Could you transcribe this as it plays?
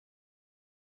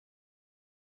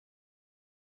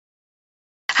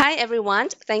Hi everyone,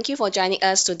 thank you for joining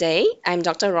us today. I'm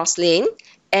Dr. Roslyn,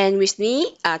 and with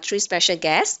me are three special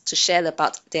guests to share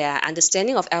about their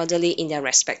understanding of elderly in their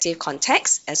respective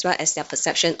contexts as well as their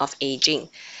perception of aging.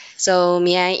 So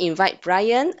may I invite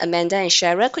Brian, Amanda and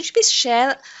Cheryl, could you please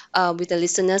share with the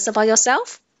listeners about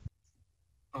yourself?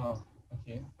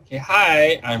 Okay.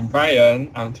 Hi, I'm Brian.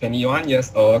 I'm 21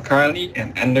 years old, currently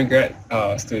an undergrad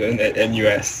student at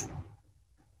NUS.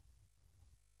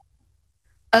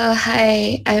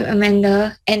 Hi, I'm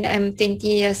Amanda and I'm 20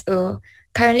 years old,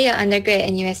 currently an undergrad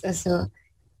at NUS also.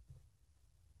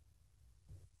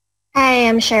 Hi,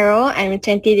 I'm Cheryl. I'm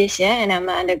 20 this year and I'm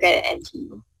an undergrad at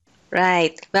NTU.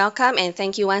 Right. Welcome and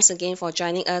thank you once again for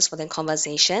joining us for the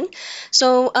conversation.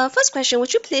 So first question,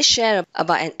 would you please share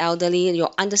about an elderly,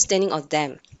 your understanding of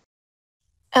them?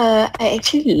 I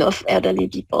actually love elderly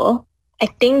people. I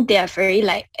think they are very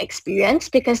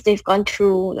experienced because they've gone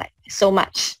through so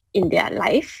much in their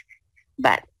life.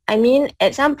 But I mean,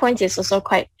 at some points it's also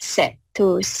quite sad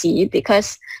to see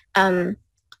because some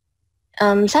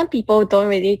people don't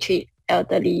really treat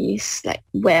elderlies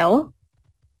well.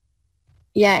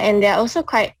 Yeah, and they're also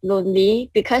quite lonely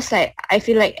because I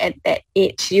feel like at that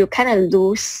age you kind of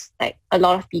lose a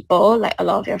lot of people, a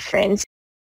lot of your friends.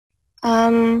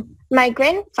 My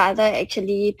grandfather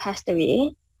actually passed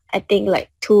away, I think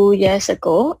 2 years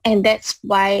ago, and that's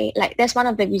why that's one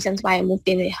of the reasons why I moved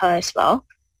in with her as well.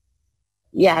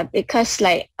 Yeah, because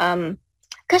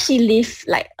because she lived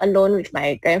alone with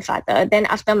my grandfather. Then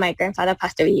after my grandfather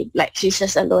passed away, she's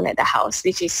just alone at the house,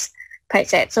 which is quite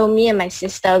sad. So me and my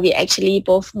sister, we actually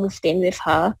both moved in with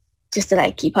her just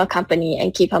to keep her company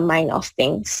and keep her mind off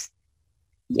things.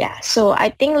 Yeah, so I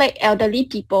think elderly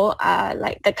people are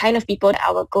the kind of people that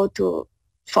I will go to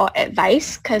for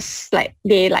advice because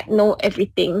they know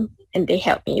everything and they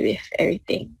help me with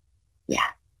everything. Yeah,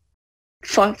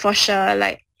 for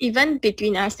sure. Even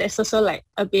between us, there's also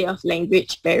a bit of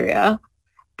language barrier,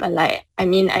 but I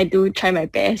mean, I do try my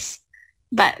best,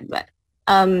 but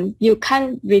you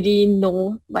can't really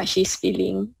know what she's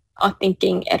feeling or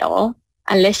thinking at all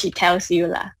unless she tells you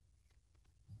lah.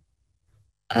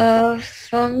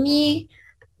 For me,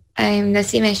 I'm the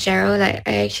same as Cheryl. I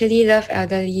actually love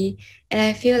elderly and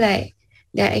I feel like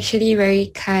they're actually very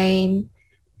kind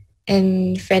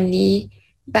and friendly.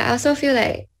 But I also feel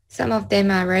like some of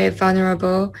them are very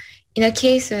vulnerable in a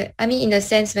case where, in the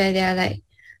sense where they're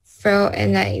frail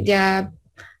and they're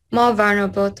more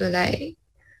vulnerable to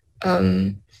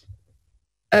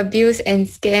abuse and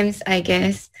scams, I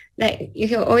guess. You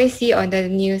can always see on the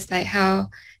news how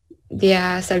they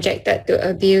are subjected to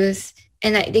abuse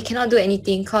and they cannot do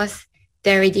anything because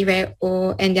they're already very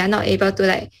old and they're not able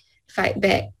to fight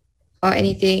back or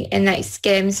anything, and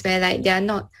scams where they are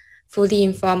not fully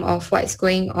informed of what's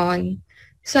going on.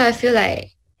 So I feel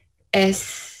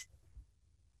as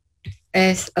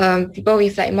people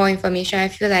with more information, I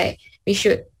feel we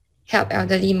should help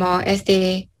elderly more as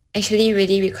they actually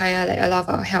really require a lot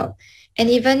of our help. And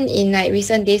even in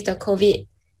recent days, the COVID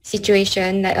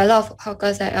situation, a lot of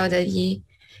hawkers are elderly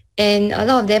and a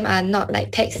lot of them are not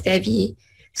tech savvy,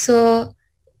 so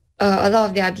a lot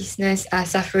of their business are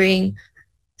suffering.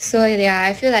 So yeah,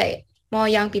 I feel more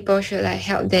young people should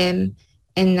help them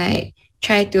and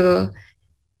try to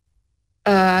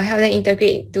help them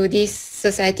integrate to this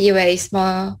society where it's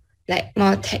more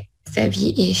more tech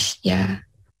savvy-ish. Yeah,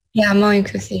 more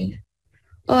inclusive.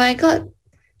 I got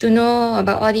to know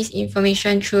about all this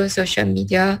information through social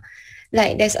media.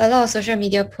 There's a lot of social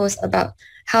media posts about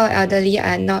how elderly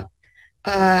are not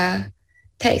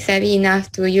tech savvy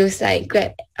enough to use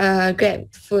Grab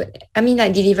food.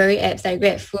 Delivery apps like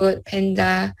Grab Food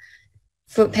Panda,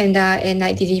 and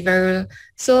Deliveroo.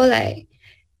 So they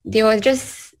will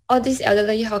just, all these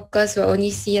elderly hawkers will only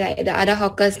see the other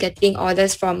hawkers getting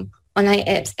orders from online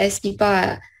apps as people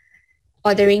are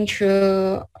ordering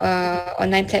through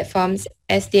online platforms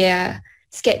as they are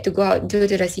scared to go out due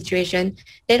to the situation.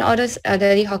 Then all those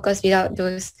elderly hawkers without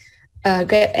those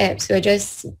Grab apps will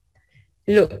just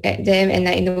look at them and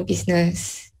no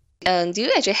business. Do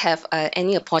you actually have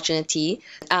any opportunity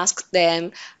to ask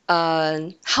them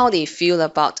how they feel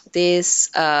about this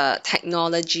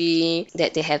technology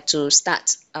that they have to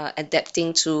start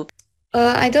adapting to?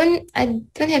 I don't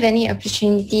have any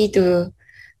opportunity to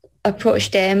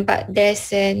approach them, but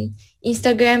there's an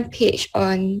Instagram page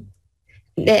on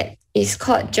that is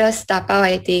called Just Tapao,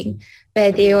 I think,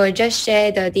 where they will just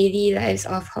share the daily lives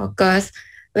of hawkers,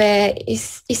 where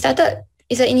it's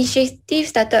an initiative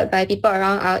started by people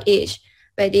around our age,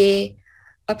 where they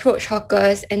approach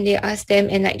hawkers and they ask them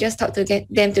and just talk to get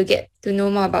to know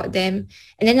more about them,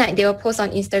 and then they will post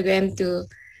on Instagram to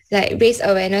raise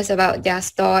awareness about their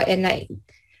store and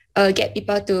get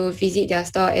people to visit their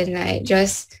store and like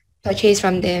just purchase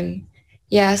from them.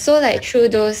 Yeah, so like through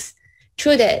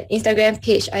that Instagram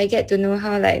page, I get to know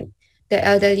how like the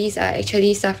elderlies are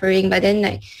actually suffering, but then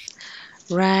like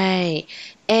Right.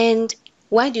 And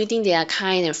why do you think they are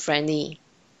kind and friendly?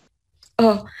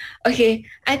 oh, okay.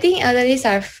 I think elderlies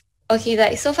are okay.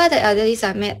 Like so far, the elderlies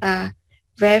I met are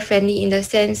very friendly in the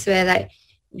sense where like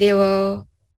they will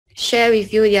share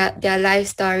with you their life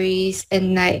stories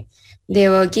and like they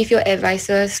will give you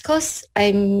advices. Cause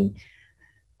I'm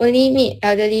only meet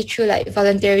elderly through like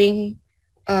volunteering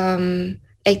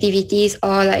activities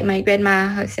or like my grandma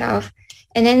herself,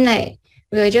 and then like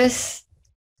we'll just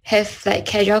have like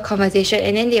casual conversation,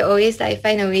 and then they always like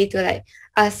find a way to like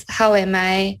ask how am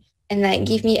I and like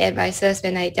give me advices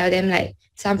when I tell them like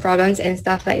some problems and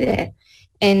stuff like that.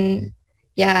 And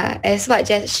yeah, as what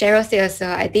just Cheryl said also,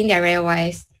 I think they're very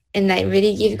wise and like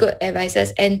really give good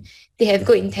advices, and they have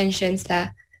good intentions lah,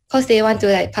 cause they want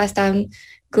to like pass down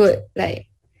good like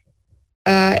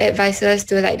advices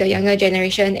to like the younger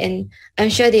generation, and I'm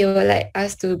sure they will like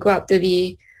us to grow up to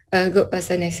be a good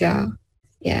person as well.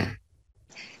 Yeah.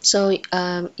 So,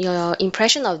 your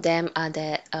impression of them are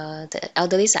that the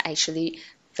elderlies are actually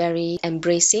very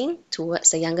embracing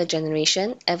towards the younger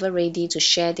generation, ever ready to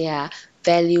share their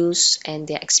values and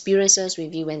their experiences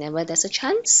with you whenever there's a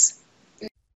chance.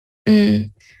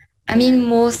 I mean,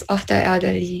 most of the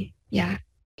elderly, yeah.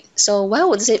 So, why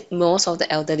would you say most of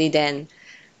the elderly then?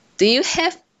 Do you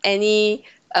have any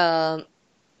other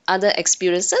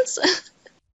experiences?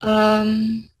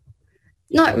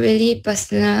 Not really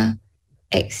personal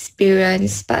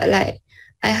experience, but like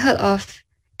I heard of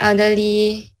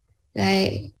elderly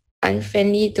like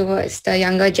unfriendly towards the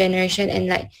younger generation and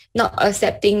like not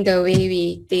accepting the way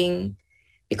we think,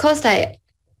 because like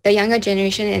the younger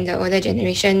generation and the older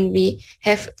generation, we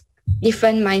have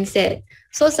different mindset.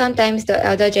 So sometimes the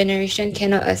elder generation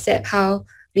cannot accept how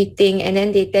we think, and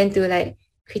then they tend to like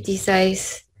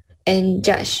criticize and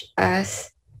judge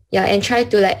us, yeah, and try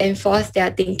to like enforce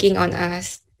their thinking on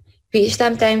us, which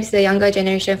sometimes the younger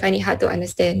generation find it hard to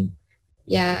understand.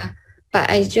 Yeah, but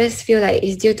I just feel like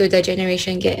it's due to the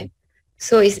generation gap,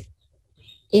 so it's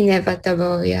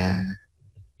inevitable. Yeah.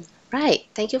 Right.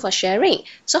 Thank you for sharing.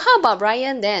 So, how about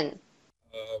Brian then?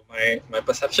 My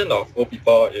perception of old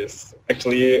people is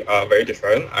actually very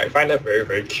different. I find them very,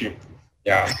 very cute.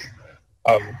 Yeah.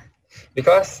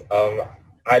 Because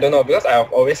I don't know, because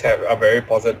I've always had a very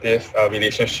positive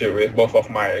relationship with both of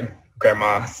my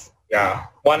grandmas. Yeah.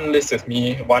 One lives with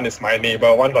me, one is my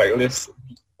neighbor, one like lives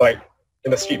like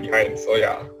in the street behind. So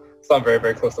yeah. So I'm very,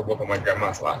 very close to both of my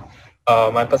grandmas lah.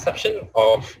 My perception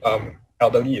of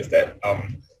elderly is that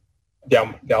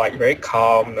they're like very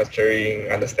calm,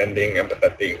 nurturing, understanding,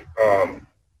 empathetic.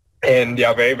 And they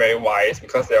are very, very wise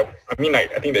because I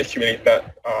think they accumulated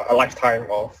a lifetime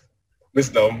of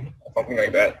wisdom or something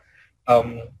like that.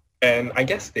 And I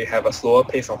guess they have a slower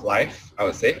pace of life, I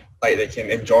would say. Like they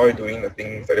can enjoy doing the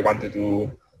things that they want to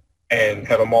do and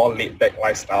have a more laid-back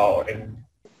lifestyle. And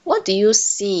What do you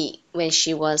see when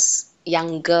she was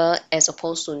younger as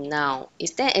opposed to now?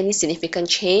 Is there any significant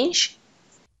change?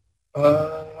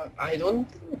 I don't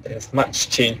think there's much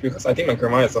change because I think my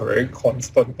grandma is a very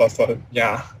constant person.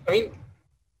 Yeah. I mean,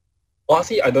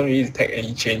 honestly, I don't really detect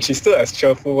any change. She's still as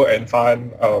cheerful and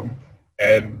fun,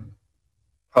 and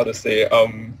how to say,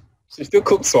 she still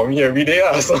cooks for me every day,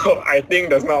 so I think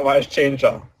there's not much change.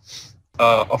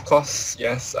 Of course,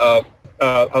 yes, a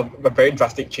very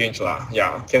drastic change.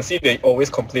 Yeah, can see they always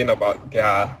complain about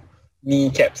their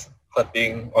kneecaps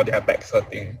hurting or their backs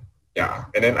hurting. Yeah,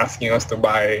 and then asking us to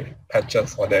buy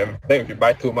patches for them. Then if you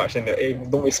buy too much, then they're, hey,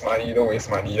 don't waste money,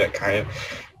 that kind.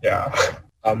 Yeah.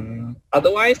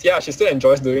 Otherwise, yeah, she still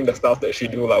enjoys doing the stuff that she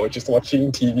do, which is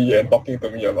watching TV and talking to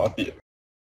me about it.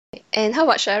 And how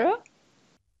about Cheryl?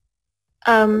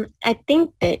 I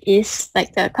think there is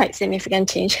like a quite significant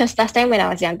change because last time when I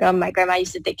was younger, my grandma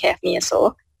used to take care of me as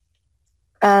well.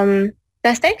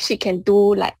 Last time she can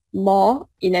do like more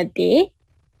in a day,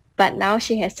 but now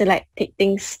she has to like take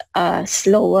things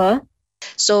slower.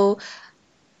 So,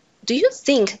 do you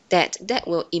think that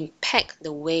will impact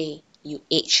the way you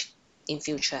age in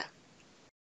future?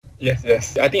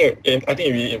 Yes. I think it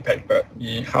really impacted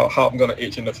me how I'm gonna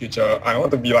age in the future. I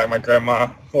want to be like my grandma.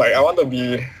 Like I want to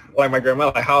be like my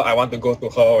grandma. Like how I want to go to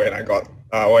her when I got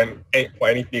for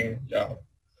anything. Yeah.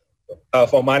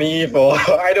 For money, for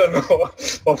I don't know,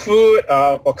 for food,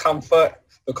 for comfort.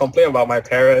 To complain about my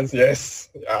parents. Yes.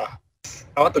 Yeah.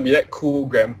 I want to be that cool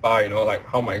grandpa. Like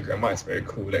how my grandma is very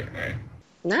cool. That kind.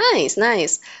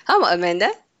 Nice. How about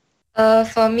Amanda?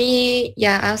 For me,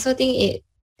 yeah, I also think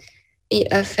it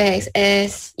affects,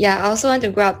 as yeah, I also want to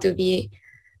grow up to be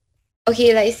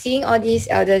okay, like seeing all these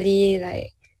elderly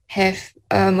like have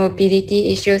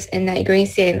mobility issues and like growing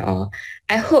sick and all,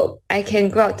 I hope I can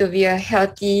grow up to be a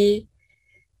healthy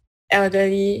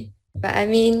elderly. But I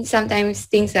mean, sometimes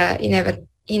things are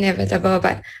inevitable.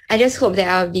 But I just hope that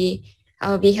I'll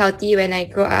be healthy when I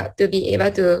grow up to be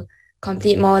able to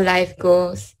complete more life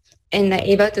goals and like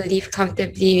able to live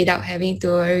comfortably without having to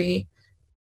worry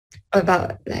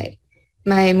about like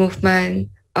my movement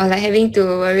or like having to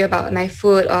worry about my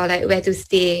food or like where to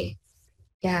stay.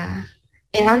 Yeah.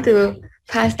 And I want to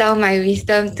pass down my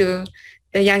wisdom to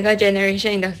the younger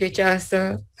generation in the future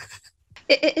also.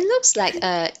 It looks like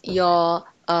your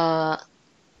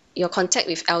contact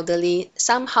with elderly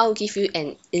somehow give you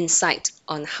an insight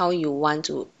on how you want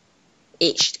to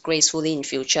age gracefully in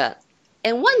future.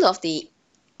 And one of the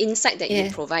insight that you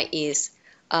Yes. provide is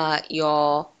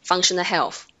your functional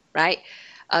health, right?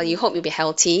 You hope you'll be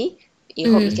healthy.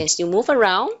 You hope you can still move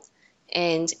around,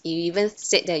 and you even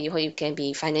said that you hope you can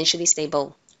be financially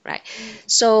stable, right?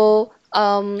 So,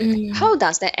 how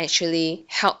does that actually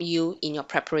help you in your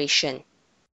preparation?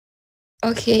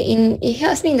 Okay, it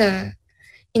helps me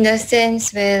in the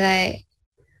sense where like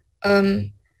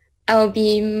I'll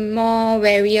be more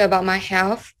wary about my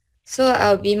health. So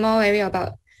I'll be more wary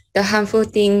about the harmful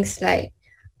things like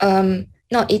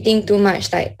not eating too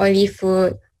much like oily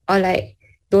food or like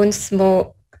don't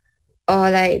smoke or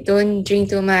like don't drink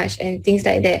too much and things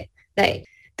like that. Like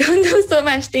don't do so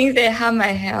much things that harm my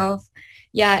health.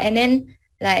 Yeah, and then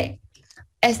like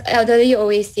as elderly you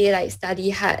always say like study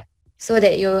hard so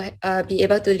that you'll be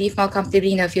able to live more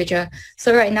comfortably in the future.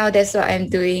 So right now that's what I'm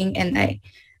doing and like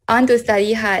I want to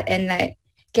study hard and like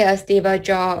get a stable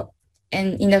job.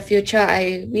 And in the future,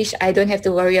 I wish I don't have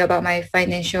to worry about my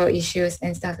financial issues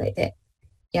and stuff like that.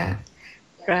 Yeah.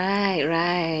 Right,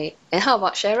 right. And how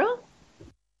about Cheryl?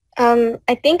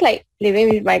 I think like living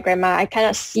with my grandma, I kind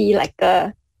of see like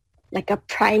a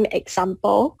prime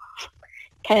example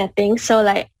kind of thing. So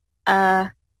like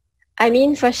I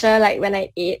mean for sure like when I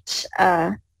age,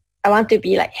 I want to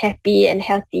be like happy and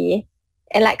healthy.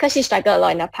 And like cause she struggled a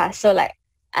lot in the past. So like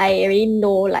I already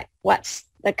know like what's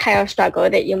the kind of struggle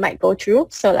that you might go through.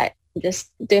 So like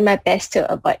just doing my best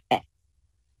to avoid that.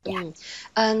 Yeah.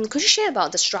 Could you share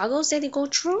about the struggles that they go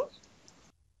through?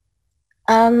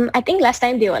 I think last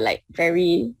time they were like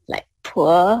very like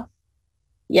poor.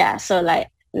 Yeah. So like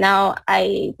now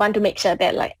I want to make sure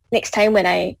that like next time when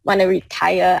I want to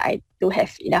retire, I do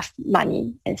have enough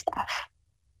money and stuff.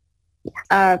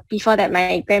 Before that,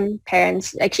 my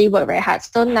grandparents actually worked very hard.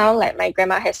 So now like my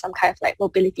grandma has some kind of like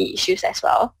mobility issues as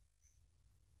well.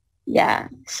 Yeah.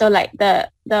 So like the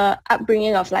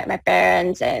upbringing of like my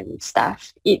parents and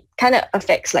stuff, it kind of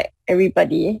affects like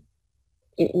everybody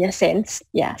in a sense.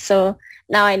 Yeah. So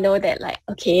now I know that like,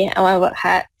 okay, I want to work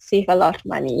hard, save a lot of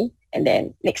money, and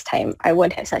then next time I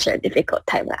won't have such a difficult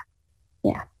time lah.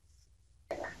 Yeah.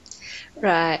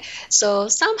 Right. So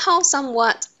somehow,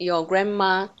 somewhat, your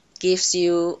grandma gives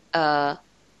you a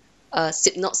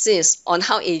synopsis on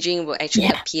how aging will actually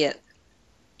appear.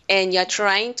 And you're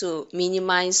trying to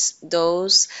minimize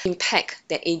those impact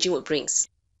that aging would brings.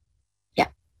 Yeah.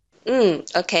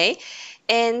 Okay.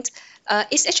 And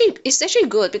it's actually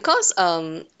good because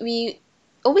we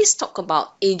always talk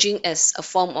about aging as a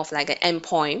form of like an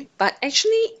endpoint, but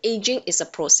actually aging is a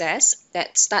process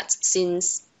that starts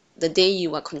since the day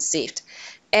you were conceived.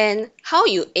 And how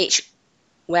you age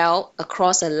well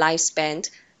across a lifespan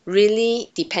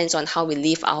really depends on how we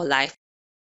live our life.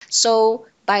 So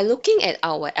by looking at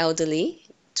our elderly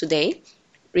today,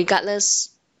 regardless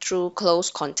through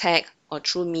close contact or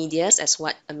through medias, as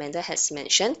what Amanda has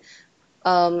mentioned,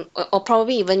 or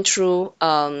probably even through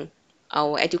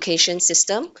our education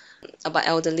system about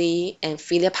elderly and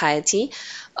filial piety,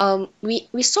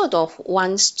 we sort of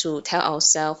want to tell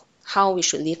ourselves how we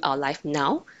should live our life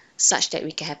now, such that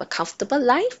we can have a comfortable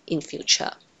life in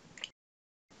future.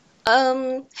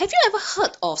 Have you ever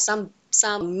heard of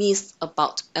some myths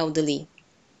about elderly?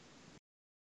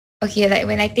 Okay, like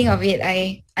when I think of it,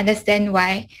 I understand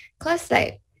why. Cause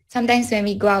like sometimes when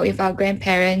we go out with our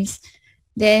grandparents,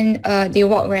 then they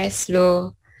walk very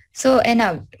slow. So end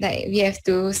up like we have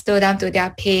to slow down to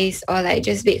their pace or like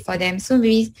just wait for them. So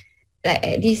maybe like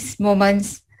at these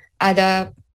moments are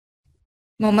the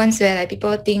moments where like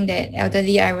people think that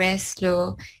elderly are very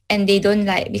slow and they don't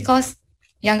like because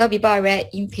younger people are very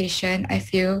impatient, I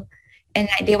feel. And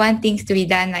like they want things to be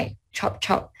done like chop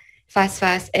chop,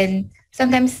 fast. And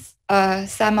sometimes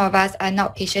some of us are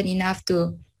not patient enough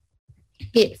to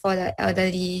wait for the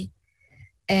elderly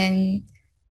and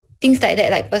things like that,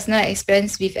 like personal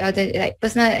experience with elderly, like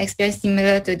personal experience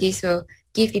similar to this will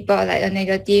give people like a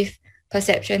negative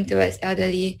perception towards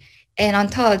elderly. And on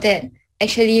top of that,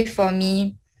 actually for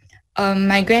me,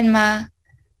 my grandma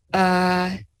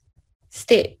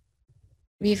stayed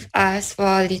with us for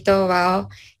a little while,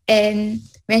 and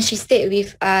when she stayed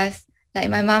with us, like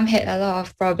my mom had a lot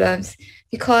of problems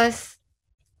because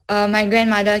my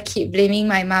grandmother keep blaming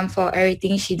my mom for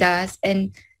everything she does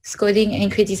and scolding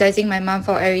and criticizing my mom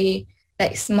for every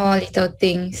like small little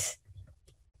things.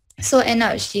 So end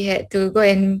up she had to go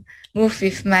and move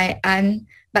with my aunt,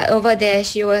 but over there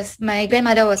my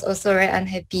grandmother was also very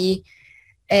unhappy,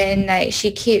 and like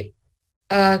she keep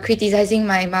criticizing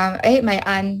my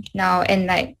aunt now, and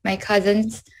like my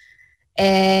cousins,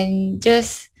 and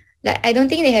just like I don't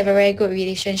think they have a very good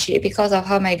relationship because of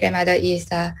how my grandmother is.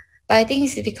 But I think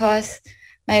it's because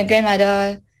my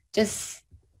grandmother just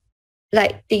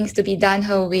like things to be done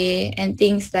her way, and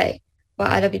things like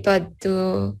what other people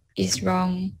do is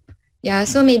wrong. Yeah,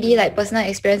 so maybe like personal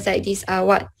experience like this are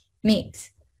what makes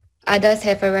others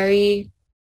have a very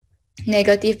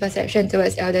negative perception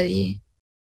towards elderly.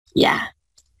 Yeah.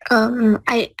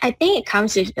 I think it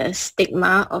comes with the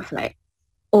stigma of like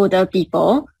older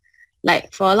people.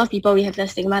 Like for a lot of people, we have the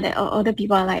stigma that older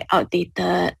people are like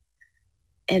outdated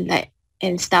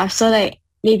and stuff. So like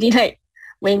maybe like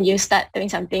when you start doing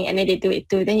something and then they do it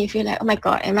too, then you feel like, oh my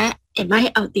god, am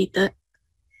I outdated?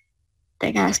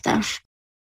 That kind of stuff.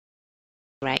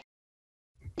 Right.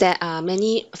 There are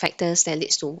many factors that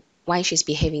leads to why she's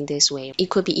behaving this way. It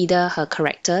could be either her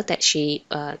character that she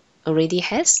already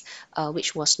has,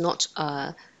 which was not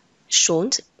shown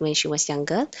when she was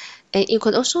younger, and it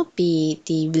could also be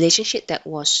the relationship that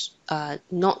was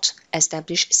not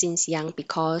established since young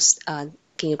because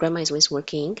your grandma is always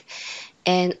working.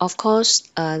 And of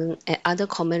course, other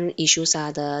common issues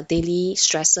are the daily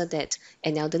stressor that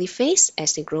an elderly face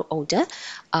as they grow older.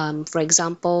 For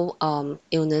example,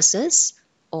 illnesses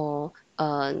or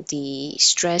the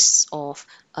stress of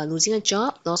losing a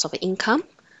job, loss of income,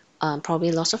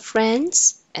 probably loss of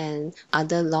friends, and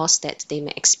other loss that they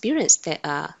may experience that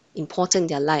are important in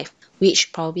their life,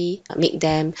 which probably make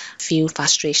them feel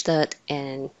frustrated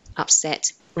and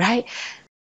upset, right?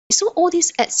 So all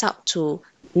this adds up to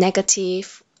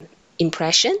negative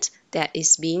impression that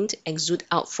is being exuded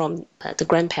out from the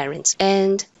grandparents.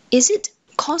 And is it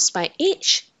caused by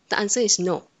age? The answer is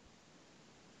no,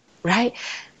 right?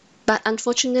 But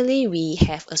unfortunately, we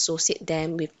have associated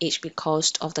them with age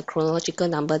because of the chronological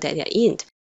number that they're in.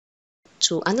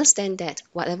 To understand that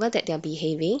whatever that they're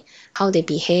behaving, how they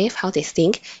behave, how they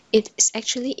think, it is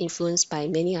actually influenced by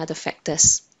many other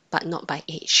factors, but not by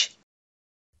age.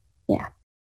 Yeah.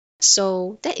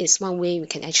 So that is one way we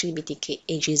can actually mitigate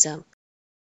ageism.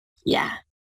 Yeah.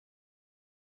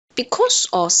 Because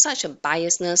of such a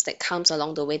biasness that comes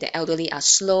along the way, the elderly are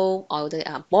slow, elderly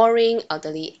are boring,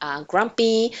 elderly are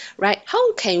grumpy, right?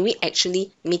 How can we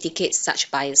actually mitigate such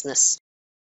biasness?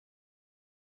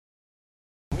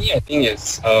 Me, I think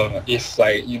it's if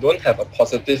like you don't have a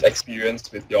positive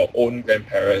experience with your own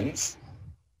grandparents,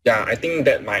 yeah, I think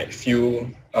that might fuel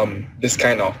this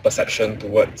kind of perception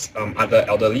towards other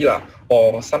elderly lah.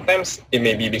 Or sometimes it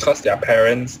may be because their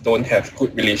parents don't have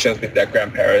good relations with their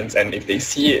grandparents, and if they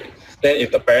see it, then if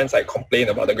the parents like complain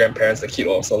about the grandparents, the kid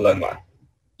will also learn lah.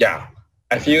 Yeah,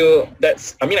 I feel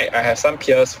I have some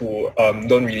peers who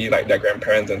don't really like their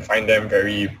grandparents and find them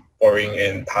very boring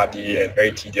and tardy and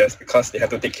very tedious because they have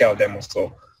to take care of them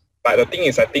also. But the thing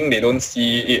is, I think they don't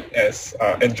see it as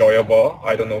enjoyable.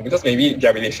 I don't know, because maybe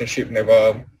their relationship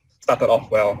never started off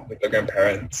well with the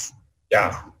grandparents.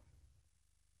 Yeah.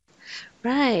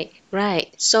 Right.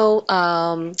 So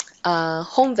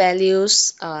home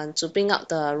values to bring up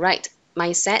the right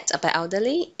mindset about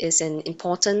elderly is an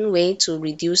important way to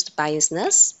reduce the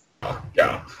biasness.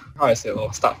 Yeah. How I say,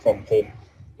 start from home.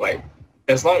 Like,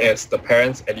 as long as the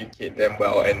parents educate them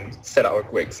well and set out a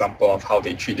good example of how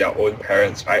they treat their own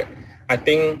parents, right? I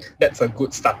think that's a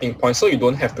good starting point. So you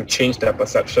don't have to change our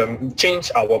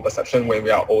perception when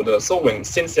we are older. So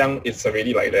since young it's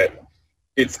already like that,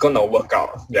 it's gonna work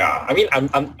out. Yeah. I mean,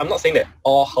 I'm not saying that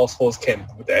all households can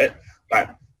do that,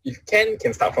 but if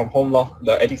can start from home lor,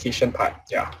 the education part.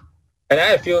 Yeah. And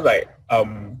then I feel like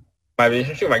my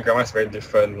relationship with my grandma is very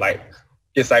different. Like,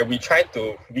 it's like we try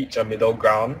to reach a middle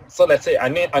ground. So let's say I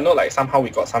know like somehow we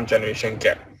got some generation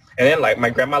gap, and then like my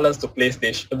grandma learns to play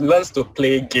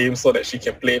games so that she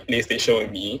can play PlayStation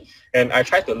with me, and I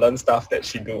try to learn stuff that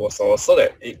she do also, so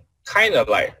that it kind of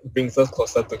like brings us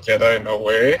closer together in a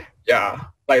way. Yeah,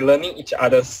 like learning each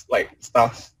other's like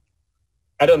stuff.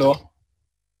 I don't know.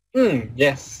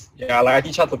 Yes. Yeah, like I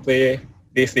teach her to play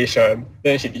PlayStation,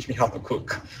 then she teach me how to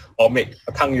cook or make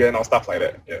a tangyuan or stuff like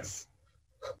that. Yes.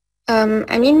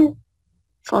 I mean,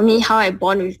 for me, how I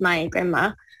bond with my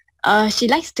grandma, she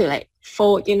likes to like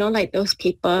fold, like those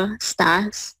paper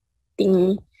stars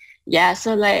thingy. Yeah,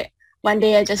 so like one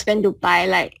day I just went to buy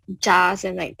like jars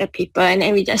and like the paper, and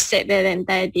then we just sat there the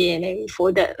entire day, and then we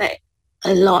folded like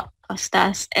a lot of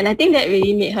stars. And I think that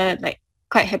really made her like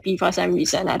quite happy for some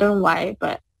reason. I don't know why,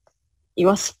 but it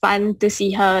was fun to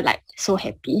see her like so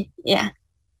happy. Yeah.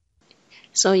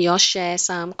 So you all share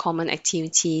some common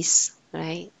activities,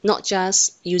 right? Not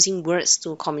just using words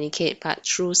to communicate, but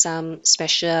through some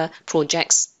special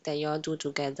projects that you all do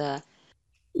together.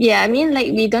 Yeah, I mean,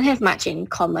 like we don't have much in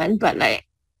common, but like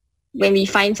when we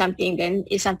find something, then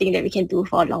it's something that we can do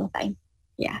for a long time.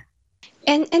 Yeah.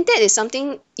 And that is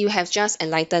something you have just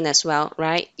enlightened as well,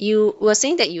 right? You were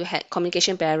saying that you had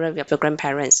communication barrier with your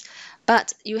grandparents,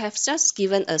 but you have just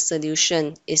given a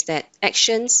solution, is that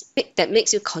actions that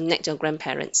makes you connect your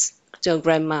grandparents to your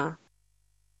grandma.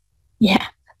 Yeah.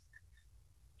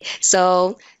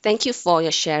 So thank you for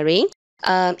your sharing.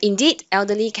 Indeed,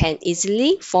 elderly can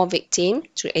easily fall victim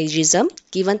to ageism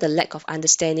given the lack of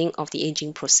understanding of the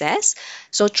aging process.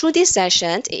 So through this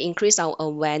session, it increased our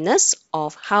awareness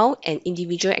of how an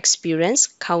individual experience,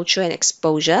 culture, and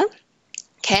exposure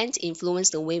can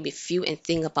influence the way we feel and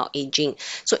think about aging.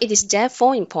 So it is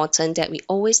therefore important that we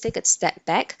always take a step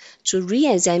back to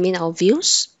re-examine our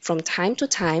views from time to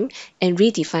time and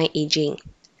redefine aging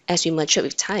as we mature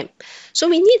with time. So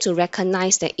we need to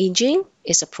recognize that aging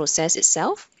is a process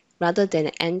itself rather than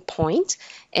an end point,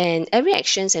 and every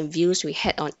actions and views we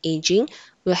had on aging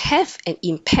will have an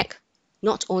impact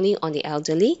not only on the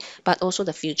elderly but also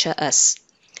the future us.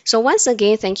 So once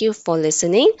again, thank you for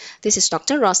listening. This is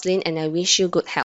Dr. Roslyn, and I wish you good health.